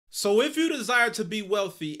So if you desire to be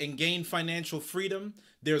wealthy and gain financial freedom,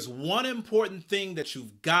 there's one important thing that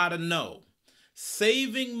you've got to know.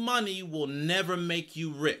 Saving money will never make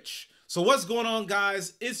you rich. So what's going on,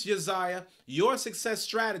 guys? It's Josiah, your success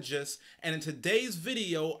strategist, and in today's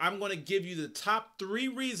video, I'm going to give you the top 3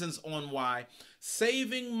 reasons on why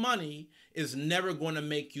saving money is never going to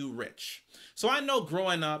make you rich. So I know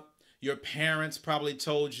growing up, your parents probably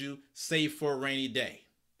told you, save for a rainy day.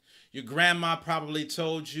 Your grandma probably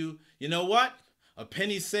told you, you know what? A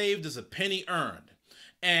penny saved is a penny earned.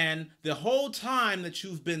 And the whole time that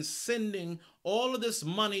you've been sending all of this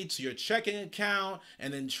money to your checking account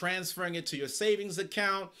and then transferring it to your savings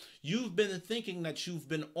account, you've been thinking that you've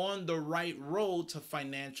been on the right road to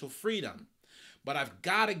financial freedom. But I've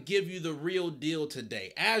got to give you the real deal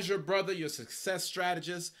today. As your brother, your success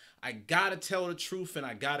strategist, I got to tell the truth and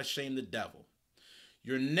I got to shame the devil.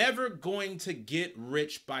 You're never going to get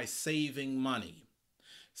rich by saving money.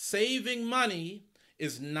 Saving money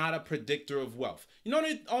is not a predictor of wealth. You know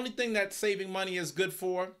the only thing that saving money is good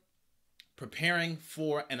for? Preparing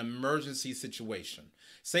for an emergency situation.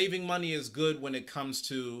 Saving money is good when it comes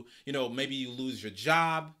to, maybe you lose your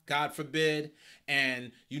job, God forbid,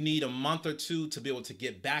 and you need a month or two to be able to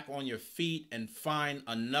get back on your feet and find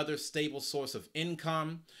another stable source of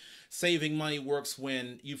income. Saving money works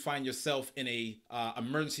when you find yourself in a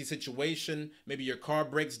emergency situation. Maybe your car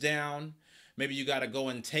breaks down. Maybe you got to go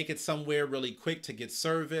and take it somewhere really quick to get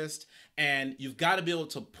serviced. And you've got to be able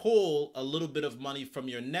to pull a little bit of money from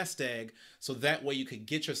your nest egg so that way you could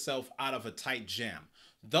get yourself out of a tight jam.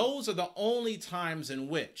 Those are the only times in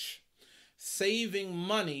which saving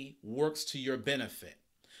money works to your benefit.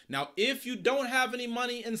 Now, if you don't have any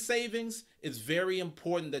money in savings, it's very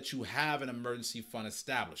important that you have an emergency fund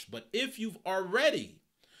established. But if you've already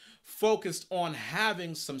focused on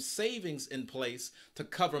having some savings in place to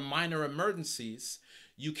cover minor emergencies,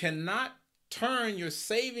 you cannot turn your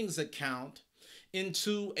savings account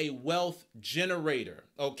into a wealth generator,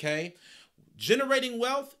 okay? Generating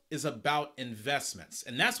wealth is about investments,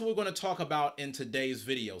 and that's what we're going to talk about in today's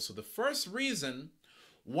video. So the first reason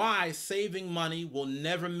why saving money will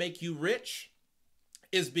never make you rich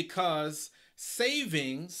is because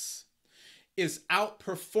savings is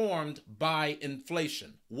outperformed by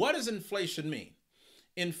inflation. What does inflation mean?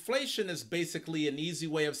 Inflation is basically an easy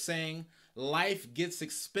way of saying life gets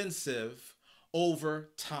expensive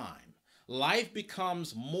over time. Life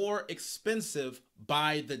becomes more expensive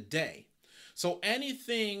by the day. So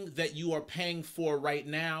anything that you are paying for right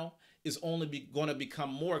now is only going to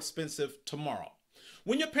become more expensive tomorrow.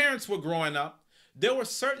 When your parents were growing up, there were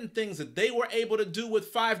certain things that they were able to do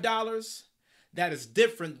with $5 that is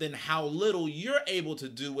different than how little you're able to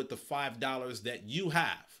do with the $5 that you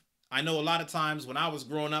have. I know a lot of times when I was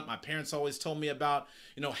growing up, my parents always told me about,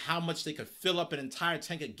 how much they could fill up an entire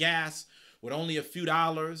tank of gas with only a few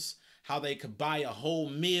dollars, how they could buy a whole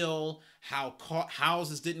meal, how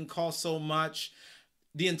houses didn't cost so much.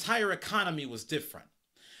 The entire economy was different.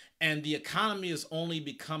 And the economy is only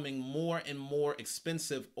becoming more and more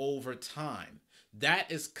expensive over time.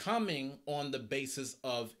 That is coming on the basis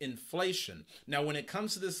of inflation. Now, when it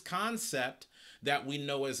comes to this concept that we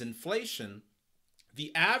know as inflation,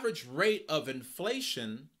 the average rate of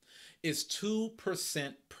inflation is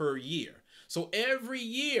 2% per year. So every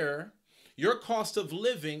year, your cost of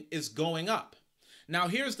living is going up. Now,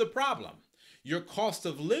 here's the problem. Your cost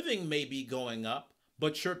of living may be going up,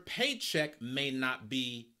 but your paycheck may not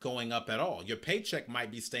be going up at all. Your paycheck might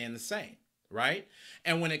be staying the same, right?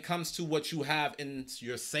 And when it comes to what you have in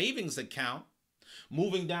your savings account,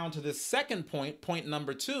 moving down to the second point, point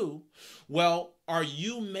number 2, well, are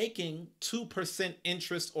you making 2%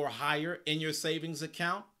 interest or higher in your savings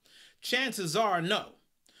account? Chances are no.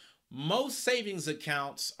 Most savings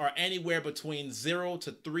accounts are anywhere between 0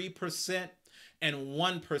 to 3% and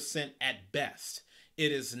 1% at best.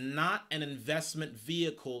 It is not an investment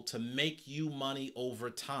vehicle to make you money over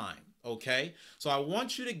time, okay? So I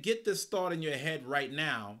want you to get this thought in your head right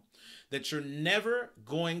now that you're never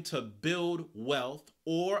going to build wealth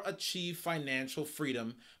or achieve financial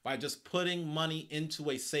freedom by just putting money into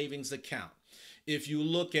a savings account. If you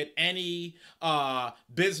look at any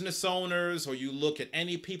business owners or you look at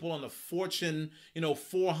any people on the Fortune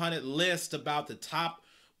 400 list about the top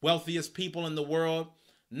wealthiest people in the world,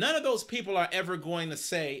 none of those people are ever going to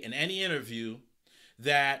say in any interview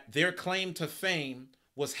that their claim to fame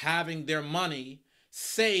was having their money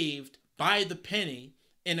saved by the penny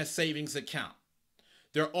in a savings account.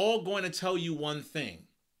 They're all going to tell you one thing.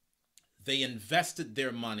 They invested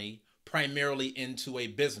their money primarily into a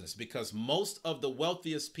business because most of the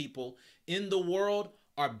wealthiest people in the world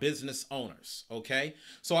are business owners, okay?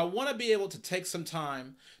 So I want to be able to take some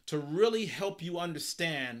time to really help you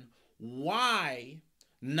understand why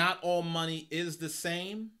not all money is the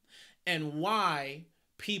same and why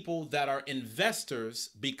people that are investors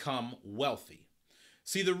become wealthy.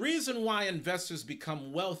 See, the reason why investors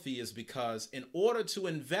become wealthy is because in order to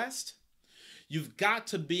invest, you've got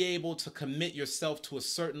to be able to commit yourself to a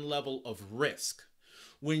certain level of risk.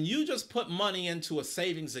 When you just put money into a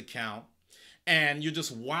savings account and you're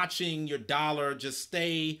just watching your dollar just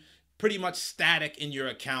stay pretty much static in your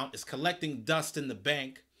account, it's collecting dust in the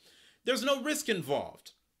bank, there's no risk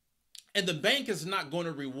involved. And the bank is not going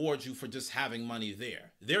to reward you for just having money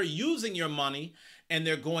there. They're using your money and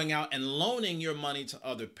they're going out and loaning your money to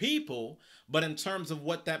other people. But in terms of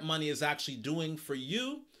what that money is actually doing for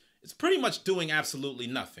you, it's pretty much doing absolutely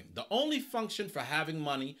nothing. The only function for having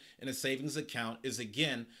money in a savings account is,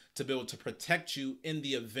 again, to be able to protect you in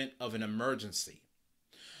the event of an emergency.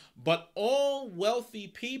 But all wealthy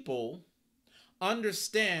people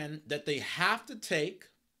understand that they have to take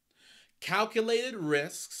calculated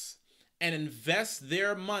risks and invest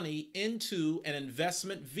their money into an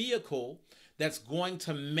investment vehicle that's going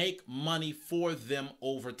to make money for them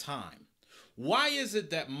over time. Why is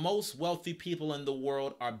it that most wealthy people in the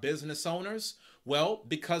world are business owners? Well,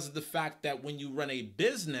 because of the fact that when you run a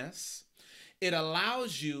business, it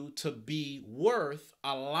allows you to be worth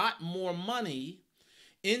a lot more money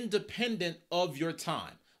independent of your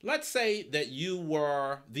time. Let's say that you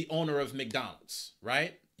were the owner of McDonald's,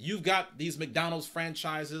 right? You've got these McDonald's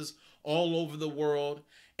franchises all over the world.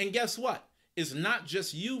 And guess what? It's not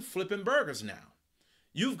just you flipping burgers now.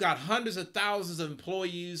 You've got hundreds of thousands of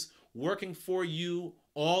employees working for you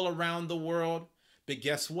all around the world. But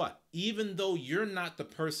guess what? Even though you're not the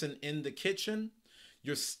person in the kitchen,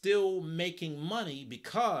 you're still making money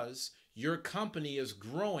because your company is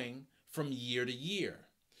growing from year to year.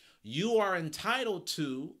 You are entitled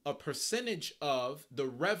to a percentage of the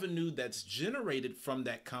revenue that's generated from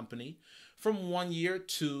that company from one year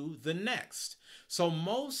to the next. So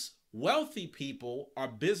most wealthy people are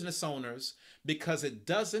business owners because it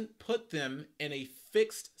doesn't put them in a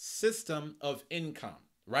fixed system of income,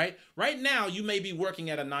 right? Right now, you may be working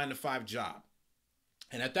at a 9-to-5 job.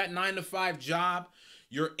 And at that 9-to-5 job,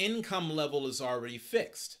 your income level is already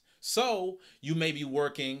fixed. So you may be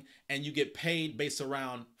working and you get paid based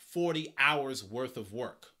around 40 hours worth of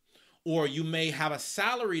work. Or you may have a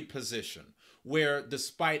salaried position where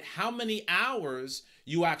despite how many hours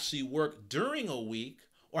you actually work during a week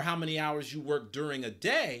or how many hours you work during a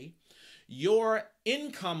day, your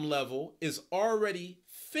income level is already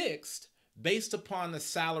fixed based upon the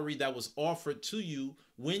salary that was offered to you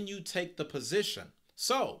when you take the position.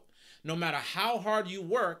 So no matter how hard you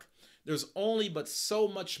work, there's only but so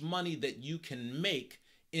much money that you can make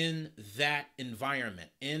in that environment,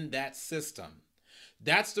 in that system.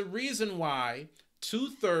 That's the reason why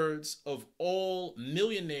 2/3 of all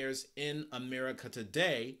millionaires in America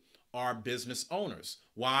today are business owners.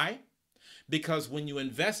 Why? Because when you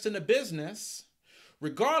invest in a business,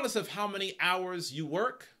 regardless of how many hours you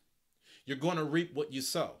work, you're going to reap what you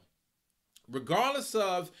sow. Regardless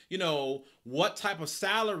of, what type of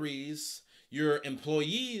salaries your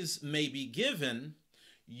employees may be given,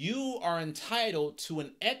 you are entitled to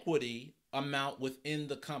an equity amount within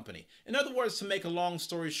the company. In other words, to make a long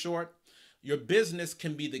story short, your business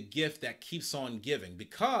can be the gift that keeps on giving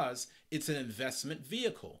because it's an investment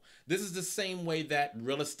vehicle. This is the same way that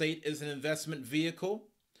real estate is an investment vehicle.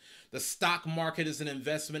 The stock market is an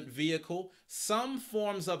investment vehicle. Some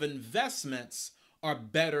forms of investments are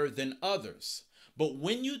better than others. But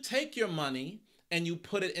when you take your money and you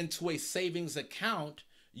put it into a savings account,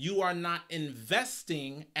 you are not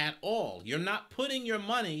investing at all. You're not putting your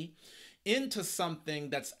money into something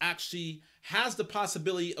that's actually has the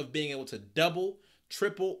possibility of being able to double,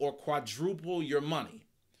 triple, or quadruple your money.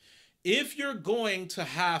 If you're going to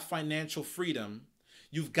have financial freedom,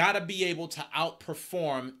 you've got to be able to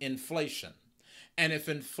outperform inflation. And if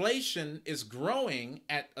inflation is growing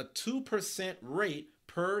at a 2% rate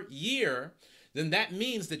per year, then that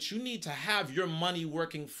means that you need to have your money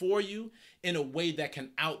working for you in a way that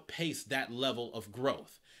can outpace that level of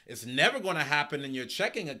growth. It's never going to happen in your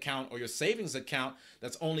checking account or your savings account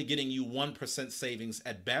that's only getting you 1% savings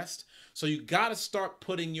at best. So you got to start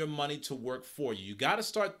putting your money to work for you. You got to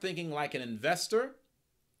start thinking like an investor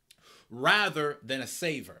rather than a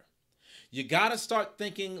saver. You got to start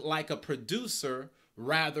thinking like a producer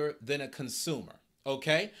rather than a consumer.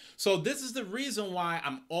 Okay, so this is the reason why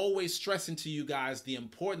I'm always stressing to you guys the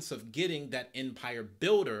importance of getting that empire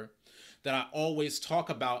builder that I always talk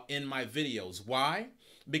about in my videos. Why?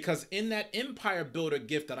 Because in that empire builder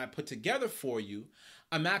gift that I put together for you,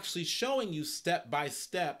 I'm actually showing you step by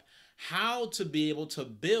step how to be able to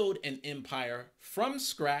build an empire from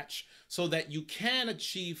scratch so that you can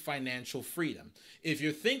achieve financial freedom. If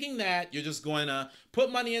you're thinking that you're just going to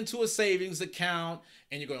put money into a savings account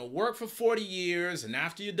and you're going to work for 40 years, and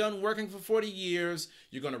after you're done working for 40 years,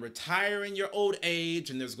 you're going to retire in your old age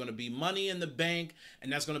and there's going to be money in the bank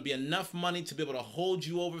and that's going to be enough money to be able to hold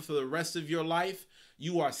you over for the rest of your life,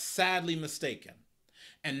 you are sadly mistaken.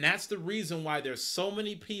 And that's the reason why there's so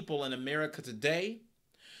many people in America today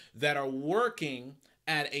that are working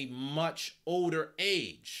at a much older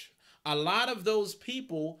age. A lot of those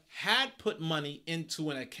people had put money into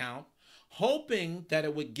an account hoping that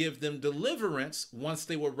it would give them deliverance once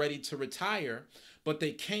they were ready to retire, but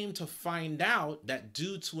they came to find out that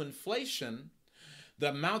due to inflation, the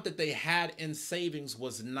amount that they had in savings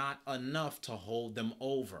was not enough to hold them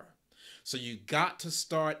over. So you got to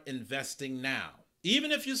start investing now.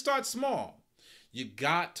 Even if you start small, you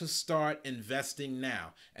got to start investing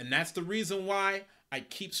now. And that's the reason why I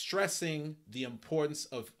keep stressing the importance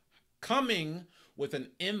of coming with an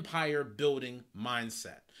empire building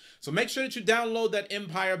mindset. So make sure that you download that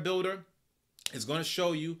Empire Builder. It's going to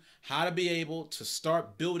show you how to be able to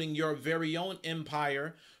start building your very own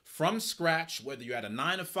empire from scratch, whether you're at a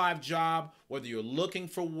 9-to-5 job, whether you're looking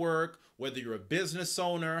for work, whether you're a business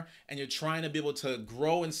owner and you're trying to be able to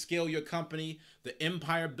grow and scale your company. The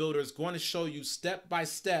Empire Builder is going to show you step by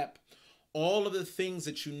step all of the things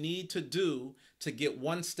that you need to do to get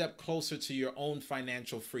one step closer to your own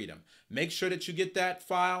financial freedom. Make sure that you get that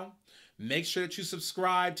file. Make sure that you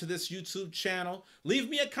subscribe to this YouTube channel. Leave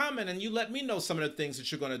me a comment and you let me know some of the things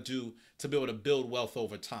that you're going to do to be able to build wealth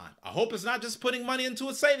over time. I hope it's not just putting money into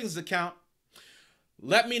a savings account.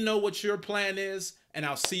 Let me know what your plan is, and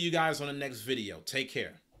I'll see you guys on the next video. Take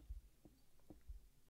care.